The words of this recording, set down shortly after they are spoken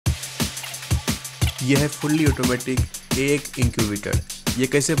यह है fully automatic egg incubator. ये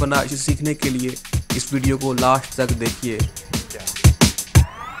कैसे बना, इसे सीखने के लिए इस वीडियो को लास्ट तक देखिए।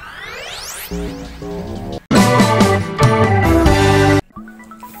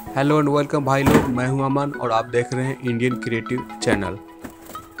 हेलो एंड वेलकम भाई लोग, मैं हूं अमन और आप देख रहे हैं इंडियन क्रिएटिव चैनल।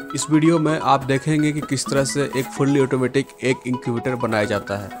 इस वीडियो में आप देखेंगे कि किस तरह से एक फुल्ली ऑटोमेटिक एग इंक्यूबेटर बनाया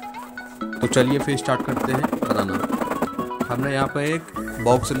जाता है। तो चलिए फिर स्टार्ट करते हैं बनाना। हमने यहाँ पर एक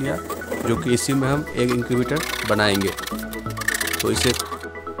बॉक्स लिया जो कि इसी में हम एग इंक्यूबेटर बनाएंगे। तो इसे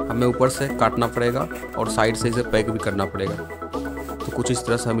हमें ऊपर से काटना पड़ेगा और साइड से इसे पैक भी करना पड़ेगा। तो कुछ इस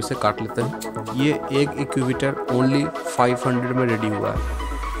तरह से हम इसे काट लेते हैं। ये एग इंक्यूबेटर ओनली 500 में रेडी हुआ है।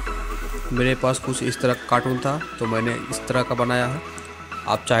 मेरे पास कुछ इस तरह का कार्टून था तो मैंने इस तरह का बनाया है।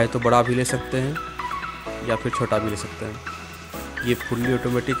 आप चाहे तो बड़ा भी ले सकते हैं या फिर छोटा भी ले सकते हैं। ये फुल्ली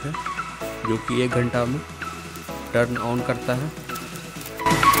ऑटोमेटिक है जो कि 1 घंटा में टर्न ऑन करता है।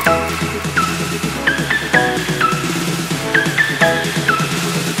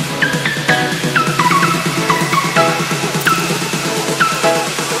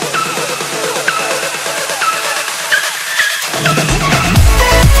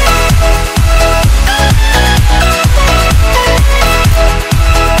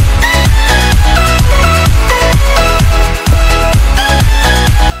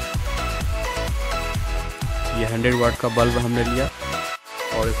 ये 100 वाट का बल्ब हमने लिया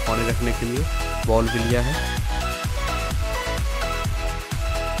और एक पानी रखने के लिए बॉल भी लिया है।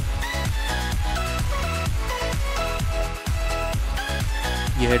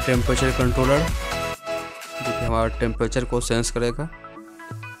 यह है टेम्परेचर कंट्रोलर जो कि हमारा टेम्परेचर को सेंस करेगा।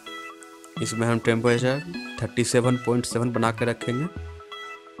 इसमें हम टेम्परेचर 37.7 बना के रखेंगे।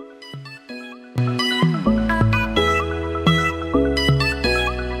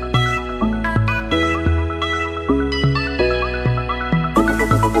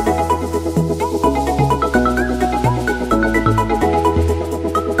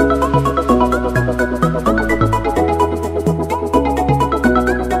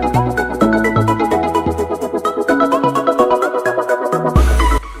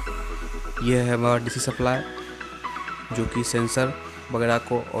 यह है हमारा डीसी सप्लाई जो कि सेंसर वगैरह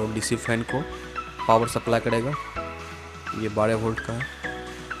को और डीसी फैन को पावर सप्लाई करेगा। ये 12 वोल्ट का है।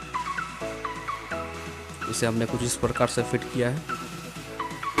 इसे हमने कुछ इस प्रकार से फिट किया है।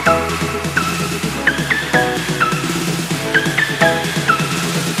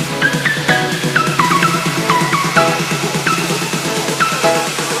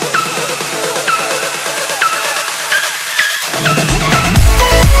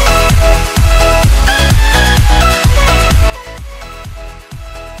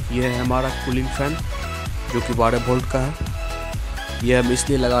 यह है हमारा कूलिंग फैन जो कि 12 वोल्ट का है। यह हम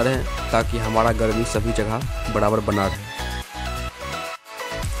इसलिए लगा रहे हैं ताकि हमारा गर्मी सभी जगह बराबर बना रहे।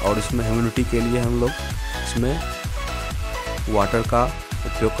 और इसमें ह्यूमिडिटी के लिए हम लोग इसमें वाटर का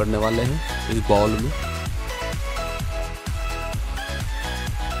उपयोग करने वाले हैं इस बाउल में।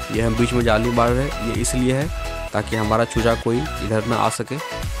 यह हम बीच में जाली मार रहे हैं। ये इसलिए है ताकि हमारा चूजा कोई इधर ना आ सके।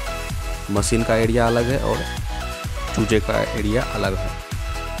 मशीन का एरिया अलग है और चूजे का एरिया अलग है।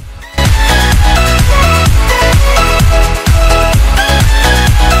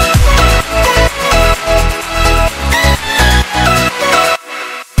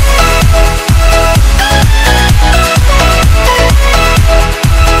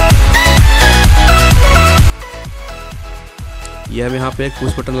 यह हम यहाँ पे एक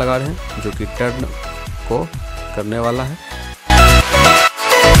पुश बटन लगा रहे हैं जो कि टर्न को करने वाला है।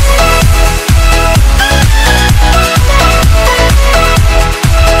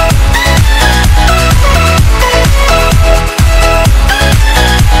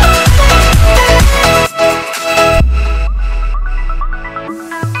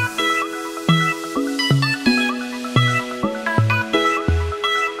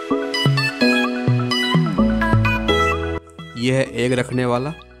 यह है एग रखने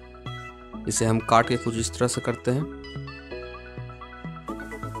वाला। इसे हम काट के कुछ इस तरह से करते हैं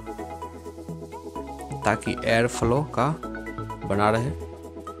ताकि एयर फ्लो का बना रहे।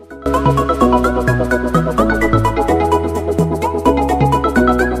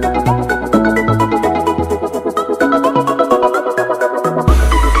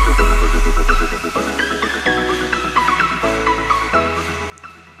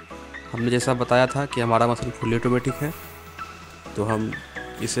 हमने जैसा बताया था कि हमारा मशीन फुली ऑटोमेटिक है तो हम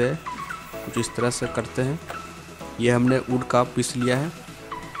इसे कुछ इस तरह से करते हैं। ये हमने वुड का पीस लिया है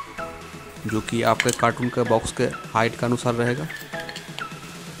जो कि आपके कार्टून के बॉक्स के हाइट के अनुसार रहेगा।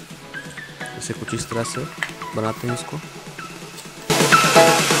 इसे कुछ इस तरह से बनाते हैं इसको।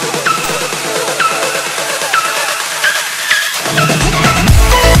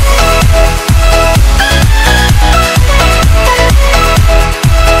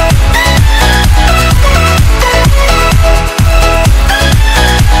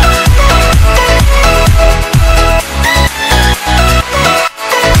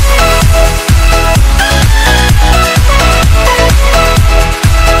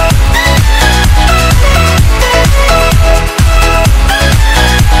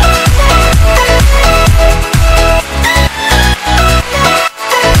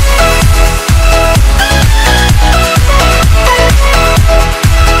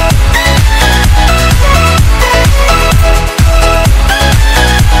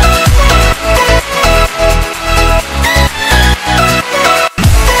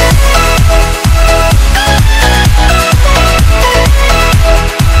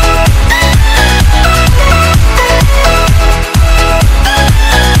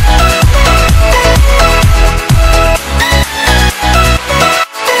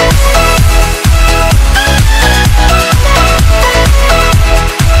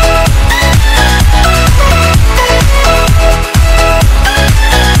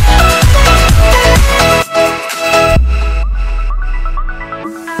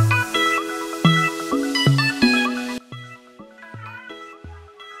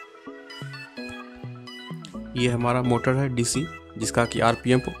 ये हमारा मोटर है डीसी, जिसका कि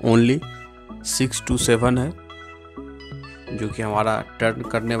आरपीएम ओनली 6 to 7 है, जो कि हमारा टर्न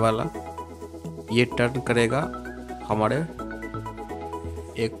करने वाला, ये टर्न करेगा हमारे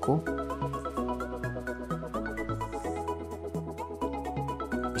एग को।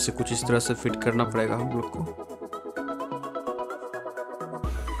 इसे कुछ इस तरह से फिट करना पड़ेगा हम लोग को।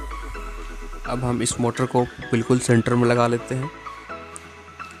 अब हम इस मोटर को बिल्कुल सेंटर में लगा लेते हैं।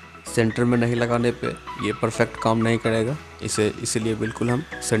 सेंटर में नहीं लगाने पे ये परफेक्ट काम नहीं करेगा, इसलिए बिल्कुल हम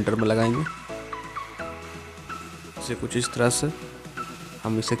सेंटर में लगाएंगे। इसे कुछ इस तरह से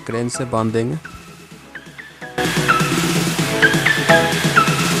हम इसे क्रेन से बांध देंगे।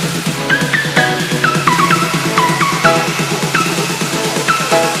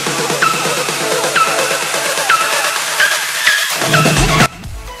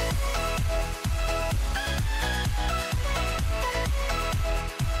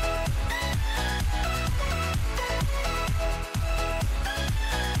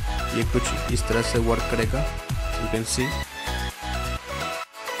 ये कुछ इस तरह से वर्क करेगा, यू कैन सी।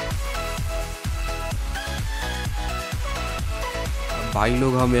 भाई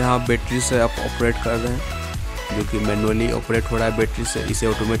लोग हम यहाँ बैटरी से आप ऑपरेट कर रहे हैं, जो कि मैनुअली ऑपरेट हो रहा है बैटरी से। इसे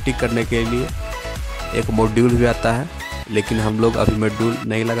ऑटोमेटिक करने के लिए एक मॉड्यूल भी आता है, लेकिन हम लोग अभी मॉड्यूल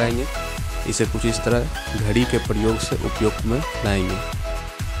नहीं लगाएंगे। इसे कुछ इस तरह घड़ी के प्रयोग से उपयोग में लाएंगे।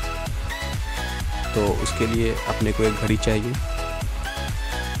 तो उसके लिए अपने को एक घड़ी चाहिए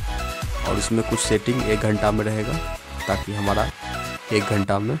और इसमें कुछ सेटिंग 1 घंटा में रहेगा, ताकि हमारा 1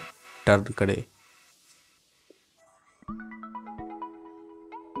 घंटा में टर्न करे।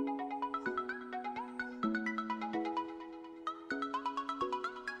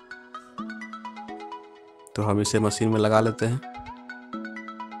 तो हम इसे मशीन में लगा लेते हैं।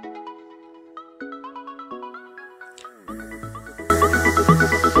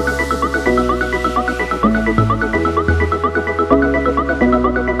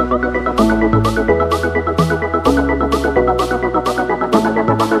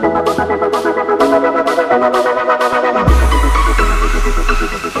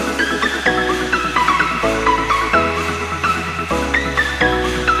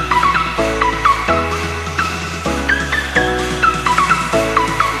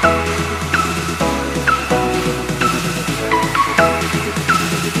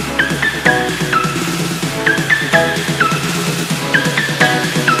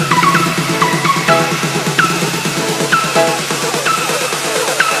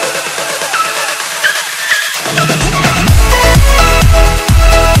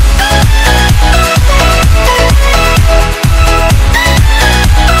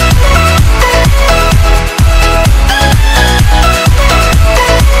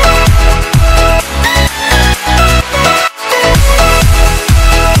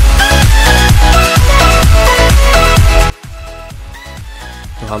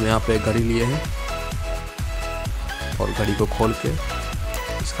 हम यहाँ पे घड़ी लिए हैं और घड़ी को खोल के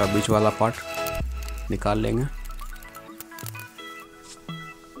इसका बीच वाला पार्ट निकाल लेंगे।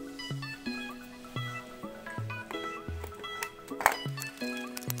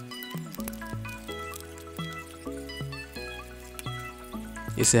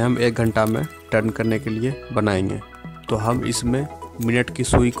 इसे हम 1 घंटा में टर्न करने के लिए बनाएंगे। तो हम इसमें मिनट की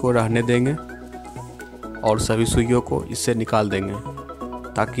सुई को रहने देंगे और सभी सुइयों को इससे निकाल देंगे,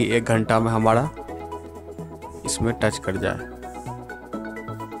 ताकि 1 घंटा में हमारा इसमें टच कर जाए।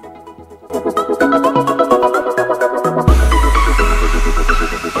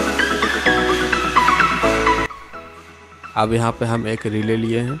 अब यहाँ पे हम एक रिले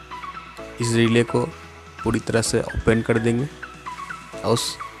लिए हैं। इस रिले को पूरी तरह से ओपन कर देंगे और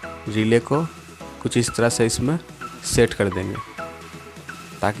उस रिले को कुछ इस तरह से इसमें सेट कर देंगे,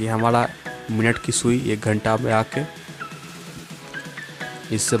 ताकि हमारा मिनट की सुई 1 घंटा में आके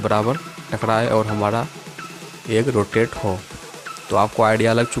इससे बराबर टकराए और हमारा एग रोटेट हो। तो आपको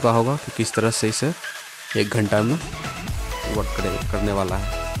आइडिया लग चुका होगा कि किस तरह से इसे 1 घंटा में वर्क करने वाला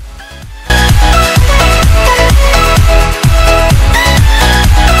है।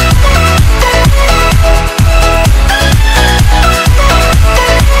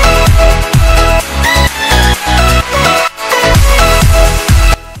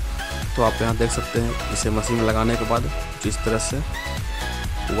 तो आप यहाँ देख सकते हैं, इसे मशीन में लगाने के बाद जिस तरह से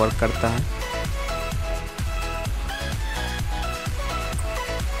वर्क करता है।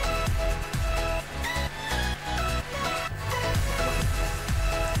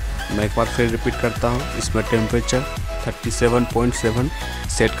 मैं एक बार फिर रिपीट करता हूँ। इसमें टेम्परेचर 37.7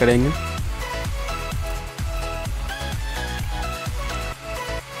 सेट करेंगे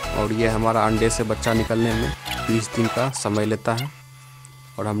और ये हमारा अंडे से बच्चा निकलने में 20 दिन का समय लेता है।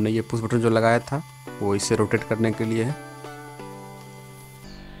 और हमने ये पुश बटन जो लगाया था वो इसे रोटेट करने के लिए है।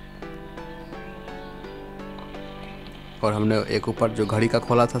 और हमने एक ऊपर जो घड़ी का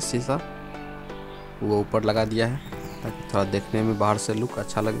खोला था शीशा, वो ऊपर लगा दिया है ताकि थोड़ा देखने में बाहर से लुक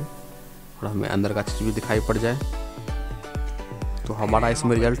अच्छा लगे और हमें अंदर का चीज़ भी दिखाई पड़ जाए। तो हमारा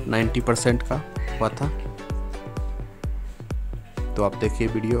इसमें रिजल्ट 90% का हुआ था। तो आप देखिए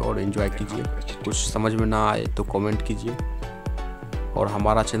वीडियो और एंजॉय कीजिए। कुछ समझ में ना आए तो कमेंट कीजिए। और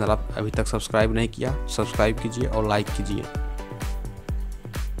हमारा चैनल आप अभी तक सब्सक्राइब नहीं किया, सब्सक्राइब कीजिए और लाइक कीजिए।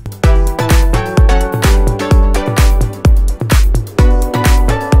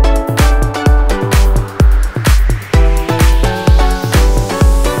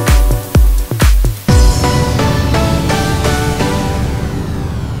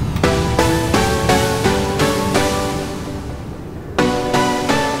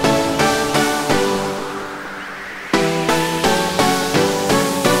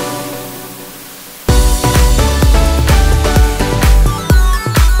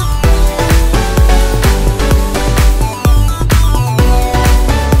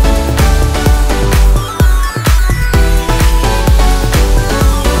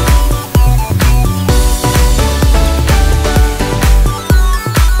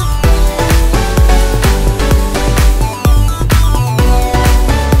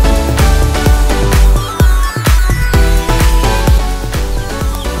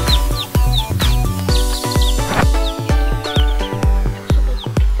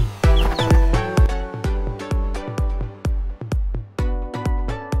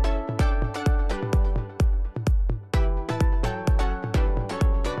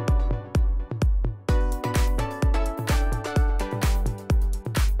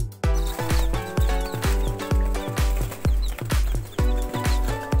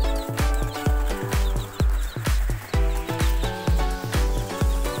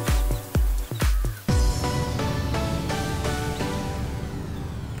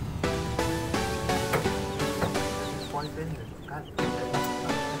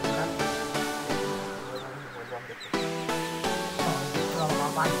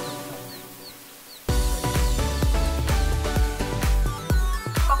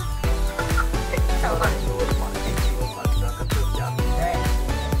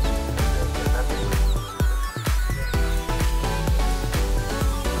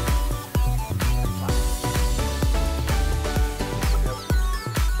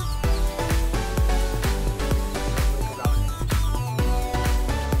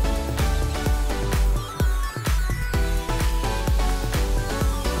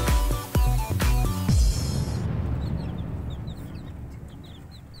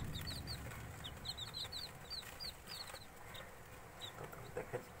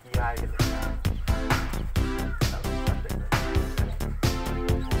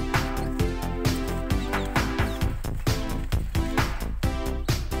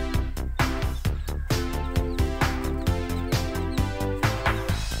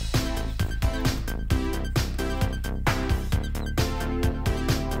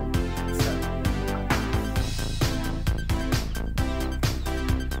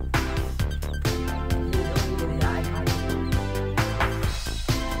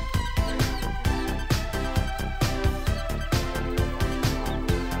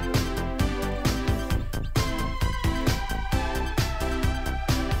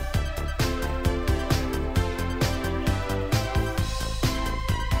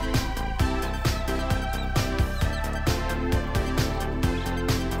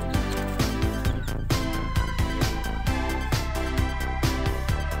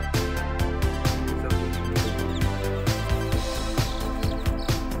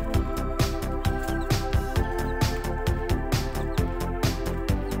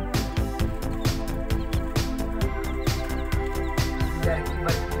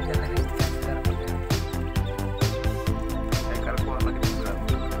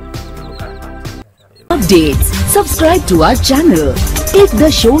 Updates. Subscribe to our channel. Click the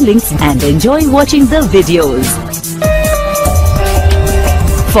show links and enjoy watching the videos.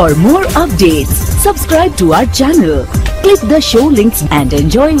 For more updates, subscribe to our channel. Click the show links and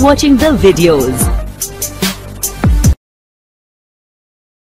enjoy watching the videos.